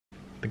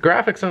The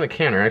graphics on the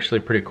can are actually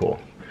pretty cool.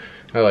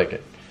 I like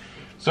it.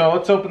 So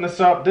let's open this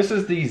up. This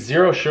is the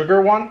zero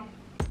sugar one.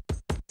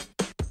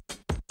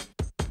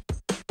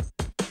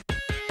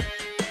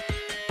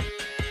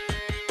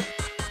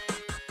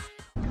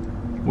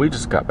 We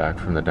just got back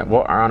from the dentist.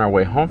 Well, are on our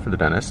way home from the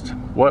dentist.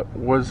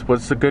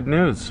 What's the good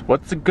news?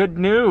 What's the good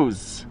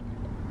news?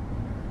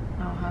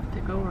 I'll have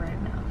to go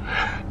right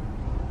now.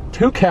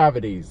 2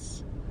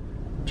 cavities.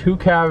 2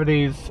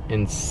 cavities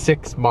in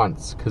 6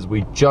 months, because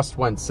we just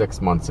went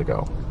 6 months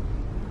ago.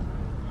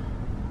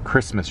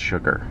 Christmas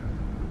sugar.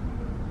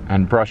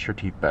 And brush your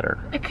teeth better.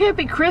 It can't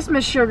be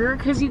Christmas sugar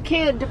because you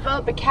can't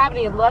develop a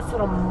cavity in less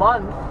than a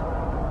month.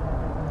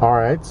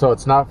 Alright, so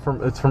it's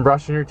from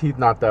brushing your teeth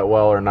not that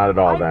well or not at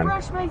all then. I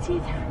brush my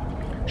teeth.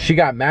 She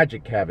got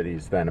magic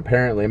cavities then,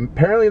 apparently.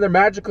 Apparently they're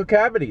magical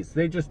cavities.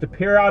 They just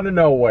appear out of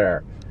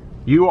nowhere.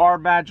 You are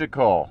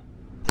magical.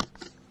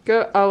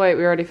 Go. Oh wait,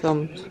 we already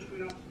filmed.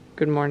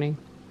 Good morning.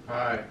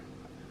 Hi.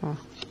 Oh,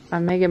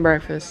 I'm making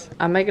breakfast.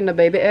 I'm making a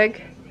baby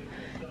egg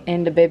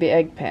and a baby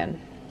egg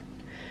pan.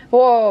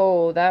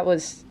 Whoa, that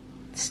was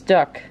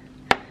stuck.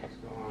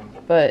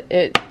 But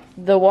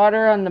the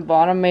water on the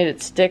bottom made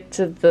it stick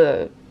to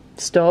the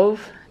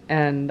stove,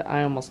 and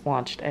I almost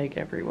launched egg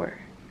everywhere.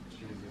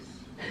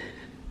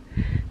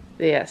 Jesus.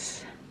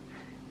 Yes.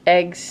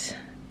 Eggs,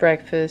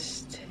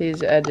 breakfast,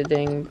 he's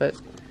editing, but...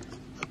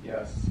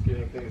 Yes,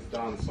 getting things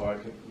done so I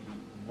can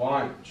eat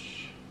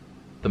lunch.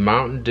 The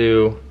Mountain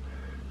Dew.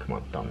 Come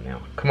on,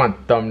 thumbnail. Come on,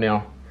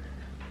 thumbnail.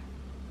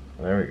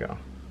 There we go.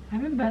 I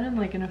haven't been in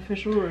like an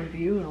official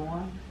review in a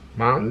while.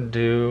 Mountain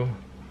Dew.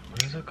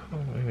 What is it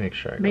called? Let me make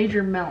sure.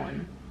 Major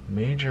Melon.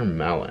 Major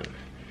Melon.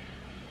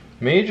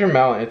 Major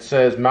Melon. It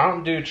says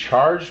Mountain Dew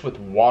charged with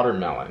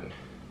watermelon.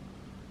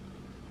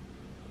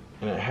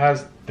 And it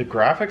has, the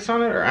graphics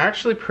on it are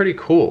actually pretty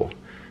cool.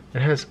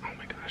 It has, oh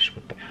my gosh,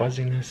 with the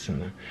fuzziness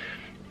and the,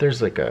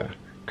 there's like a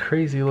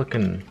crazy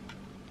looking,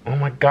 oh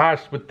my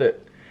gosh, with the,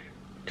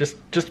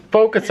 just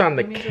focus on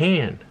the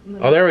can.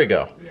 Oh, there we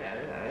go.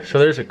 So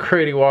there's a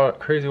crazy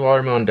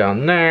watermelon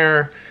down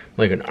there,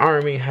 like an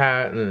army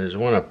hat, and then there's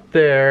one up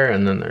there,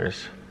 and then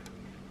there's,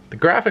 the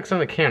graphics on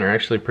the can are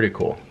actually pretty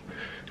cool.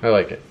 I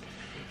like it.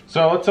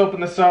 So let's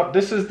open this up.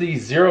 This is the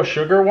zero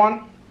sugar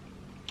one.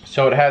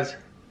 So it has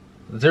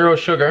 0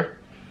 sugar.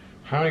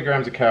 How many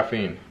grams of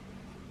caffeine?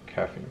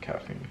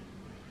 Caffeine.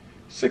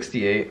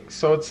 68.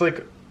 So it's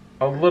like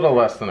a little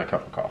less than a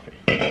cup of coffee.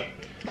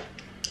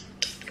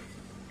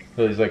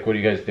 Lily's like, what are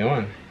you guys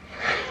doing?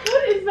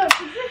 What is that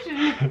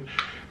position?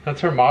 That's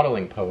her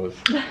modeling pose.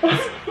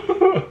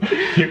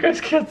 You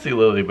guys can't see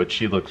Lily, but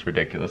she looks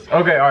ridiculous.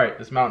 Okay, alright,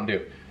 this Mountain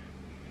Dew.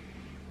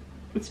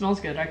 It smells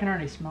good. I can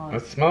already smell it.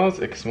 It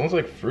smells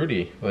like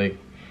fruity. Like,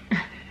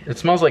 it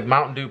smells like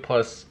Mountain Dew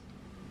plus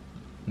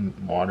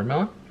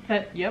watermelon?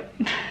 Yep.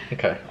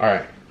 Okay,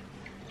 alright.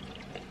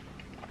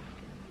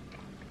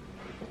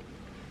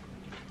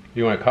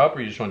 You want a cup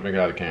or you just want to drink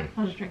it out of the can?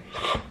 I'll just drink.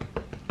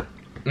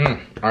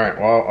 Alright,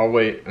 well, I'll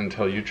wait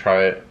until you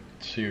try it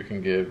so you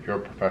can give your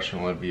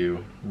professional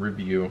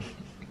review.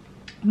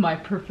 My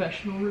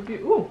professional review.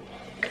 Ooh.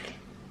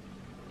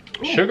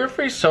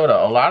 Sugar-free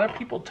soda. A lot of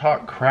people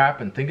talk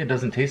crap and think it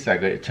doesn't taste that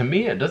good. To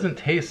me, it doesn't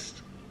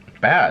taste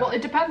bad. Well,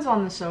 it depends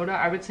on the soda.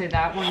 I would say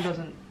that one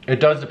doesn't. It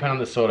does depend on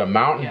the soda.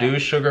 Mountain Dew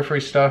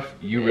sugar-free stuff,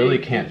 you really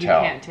can't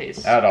tell. You can't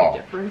taste at all. The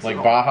difference like at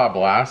all. Baja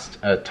Blast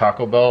at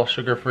Taco Bell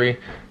sugar-free,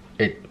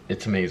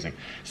 it's amazing.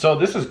 So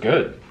this is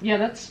good. Yeah,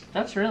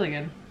 that's really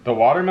good. The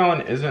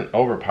watermelon isn't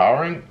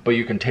overpowering, but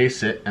you can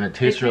taste it, and it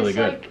tastes really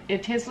good.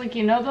 It tastes like,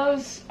 you know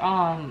those,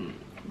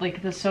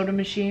 like the soda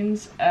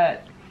machines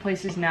at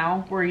places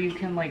now where you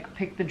can like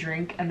pick the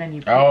drink and then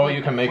you pick, like,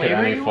 you can make it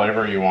any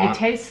flavor you want. It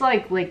tastes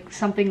like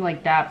something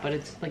like that, but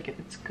it's like,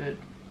 it's good.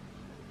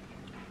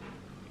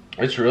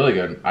 It's really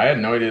good. I had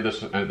no idea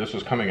this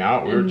was coming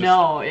out. We were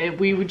just...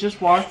 we would just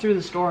walk through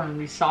the store and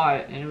we saw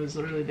it and it was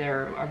literally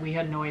there. We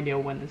had no idea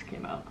when this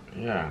came out.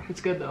 Yeah.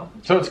 It's good though.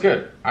 So it's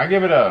good. I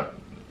give it a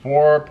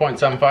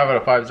 4.75 out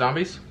of 5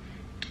 zombies.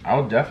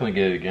 I'll definitely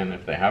get it again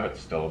if they have it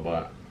still,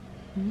 but...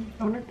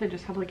 I wonder if they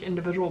just have like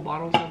individual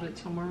bottles of it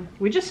somewhere.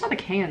 We just saw the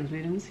cans.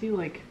 We didn't see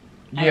like...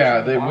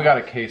 Yeah, we got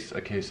a case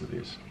of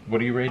these. What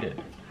do you rate it?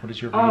 What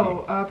is your rating?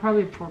 Oh,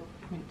 probably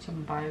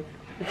 4.75.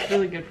 It's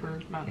really good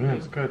for Mountain Dew. Yeah,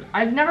 it's good.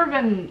 I've never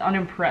been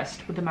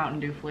unimpressed with the Mountain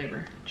Dew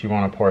flavor. Do you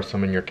want to pour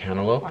some in your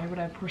cantaloupe? Why would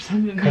I pour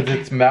some in? Because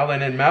it's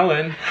melon and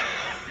melon.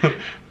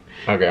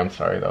 Okay, I'm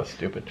sorry, that was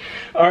stupid.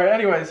 Alright,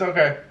 anyways,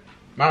 okay.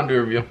 Mountain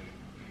Dew review.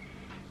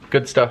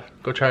 Good stuff.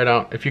 Go try it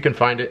out. If you can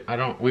find it.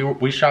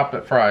 We shopped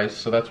at Fry's,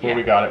 so that's where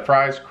we got it.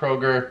 Fry's,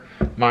 Kroger,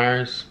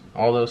 Myers,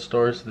 all those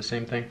stores, the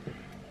same thing.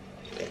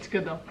 It's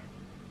good though.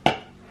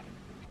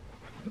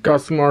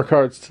 Got some more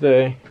cards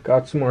today.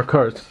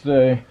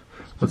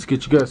 Let's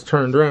get you guys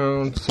turned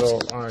around so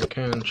I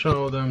can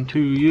show them to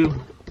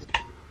you.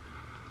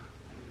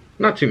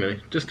 Not too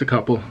many, just a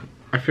couple.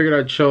 I figured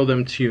I'd show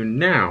them to you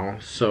now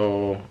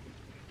so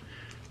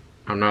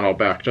I'm not all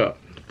backed up.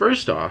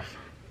 First off,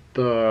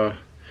 the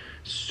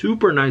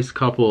super nice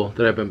couple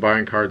that I've been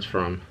buying cards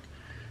from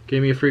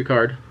gave me a free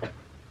card.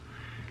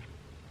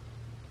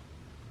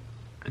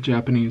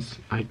 Japanese.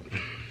 I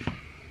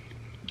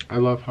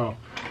love how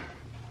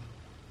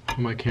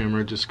my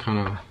camera just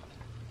kind of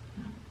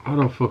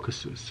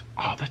autofocuses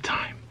all the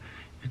time.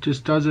 It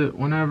just does it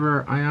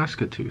whenever I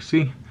ask it to.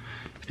 See?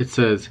 It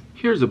says,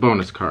 here's a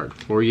bonus card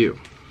for you.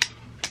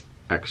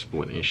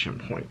 Explanation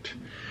point.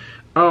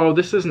 Oh,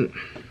 this isn't...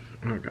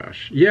 Oh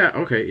gosh. Yeah,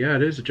 okay, yeah,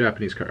 it is a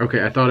Japanese card.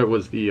 Okay, I thought it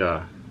was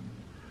the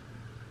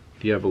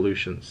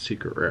Evolution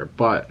Secret Rare,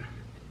 but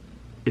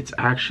it's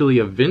actually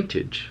a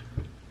vintage.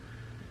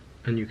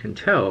 And you can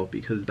tell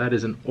because that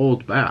is an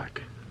old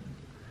back.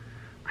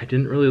 I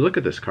didn't really look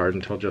at this card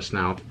until just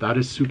now. That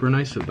is super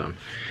nice of them.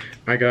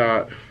 I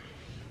got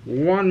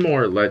one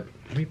more let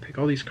me pick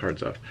all these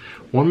cards up.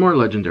 One more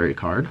legendary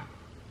card.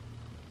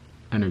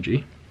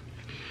 Energy.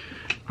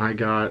 I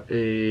got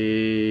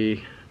a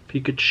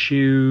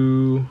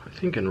Pikachu, I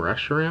think in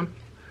Reshiram.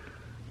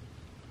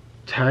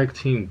 Tag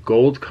Team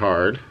Gold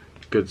card.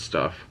 Good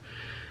stuff.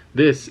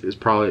 This is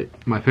probably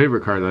my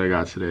favorite card that I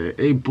got today.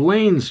 A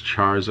Blaine's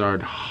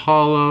Charizard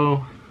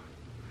Holo.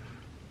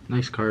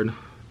 Nice card.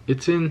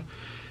 It's in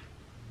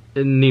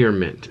near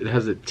mint. It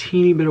has a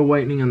teeny bit of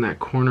whitening on that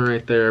corner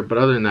right there, but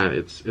other than that,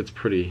 it's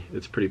pretty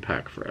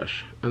pack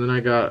fresh. And then I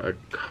got a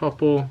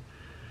couple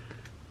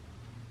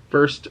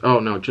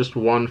just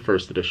one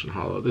first edition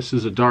holo. This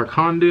is a Dark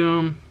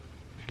Houndoom,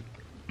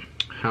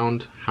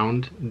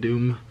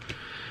 Houndoom,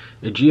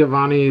 a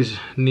Giovanni's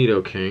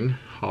Nidoking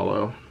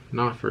holo,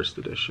 not first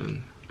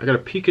edition. I got a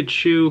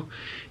Pikachu.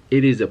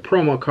 It is a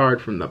promo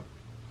card from the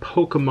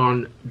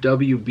Pokemon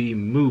WB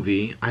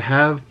movie. I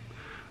have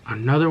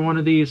another one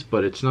of these,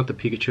 but it's not the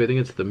Pikachu. I think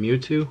it's the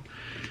Mewtwo.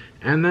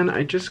 And then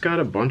I just got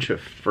a bunch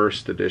of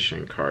first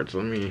edition cards.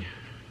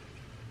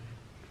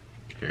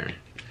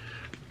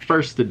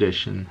 First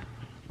edition.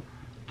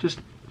 Just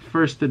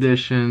first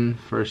edition,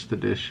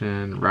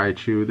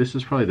 Raichu. This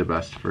is probably the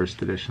best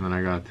first edition that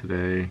I got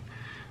today.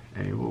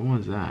 Hey, what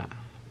was that?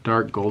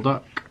 Dark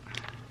Golduck.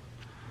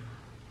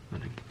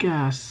 Then a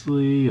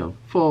Ghastly, a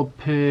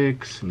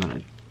Vulpix, and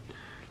then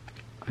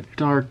a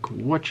dark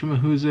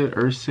whatchamahoosit,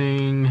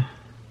 Ursing,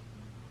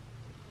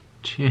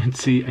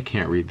 Chansey. I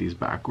can't read these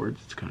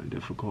backwards. It's kind of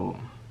difficult.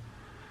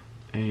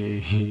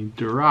 A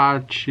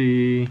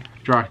Dratini,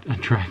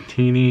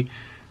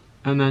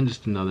 and then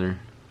just another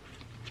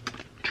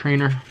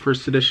Trainer,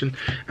 first edition.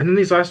 And then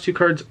these last two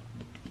cards,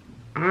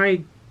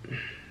 I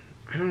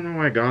don't know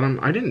why I got them.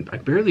 I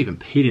barely even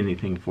paid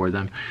anything for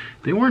them.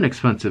 They weren't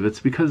expensive. It's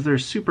because they're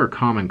super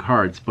common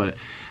cards, but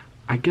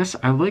I guess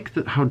I like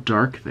how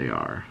dark they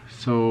are.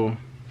 So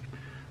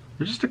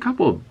there's just a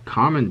couple of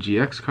common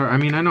GX cards. I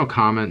mean, I know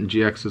common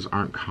GXs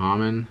aren't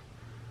common,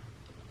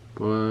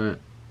 but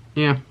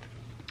yeah,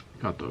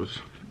 got those.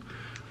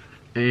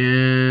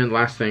 And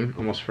last thing,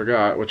 almost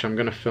forgot, which I'm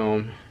gonna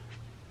film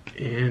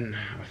in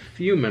a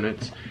few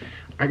minutes.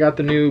 I got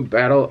the new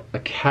Battle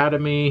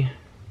Academy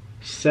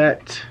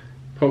set.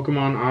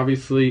 Pokemon,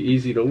 obviously,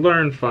 easy to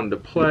learn, fun to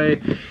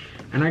play.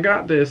 And I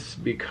got this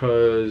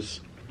because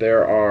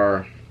there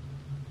are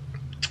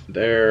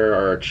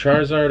a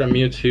Charizard, a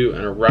Mewtwo,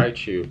 and a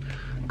Raichu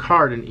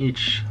card in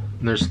each.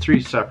 And there's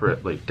 3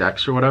 separate like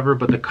decks or whatever,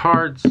 but the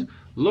cards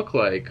look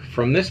like,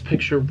 from this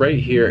picture right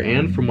here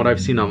and from what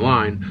I've seen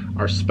online,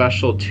 are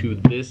special to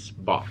this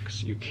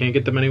box. You can't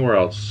get them anywhere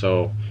else,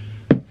 so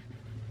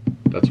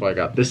that's why I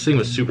got this. Thing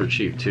was super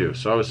cheap too,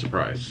 so I was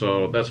surprised.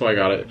 So that's why I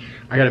got it.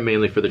 I got it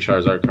mainly for the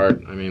Charizard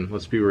card. I mean,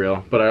 let's be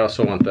real. But I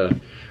also want I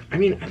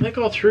like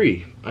all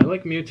 3. I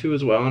like Mewtwo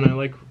as well, and I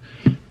like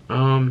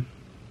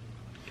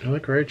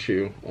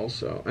Raichu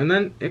also. And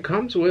then it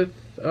comes with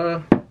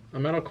a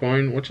metal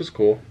coin, which is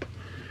cool.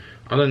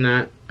 Other than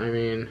that, I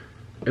mean,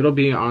 it'll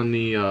be on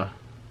the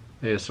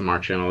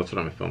ASMR channel. That's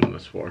what I'm filming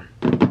this for.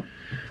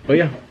 But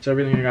yeah, that's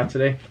everything I got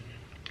today.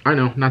 I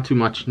know, not too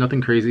much,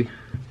 nothing crazy.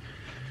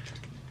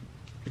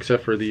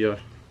 Except for the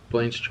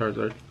Blaine's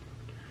Charizard.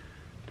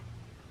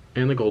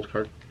 And the gold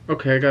card.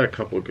 Okay, I got a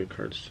couple of good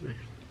cards today.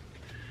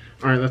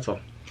 Alright, that's all.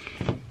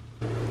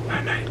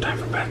 Night, time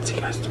for bed. See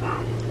you guys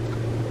tomorrow.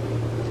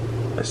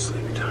 It's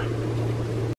sleepy time.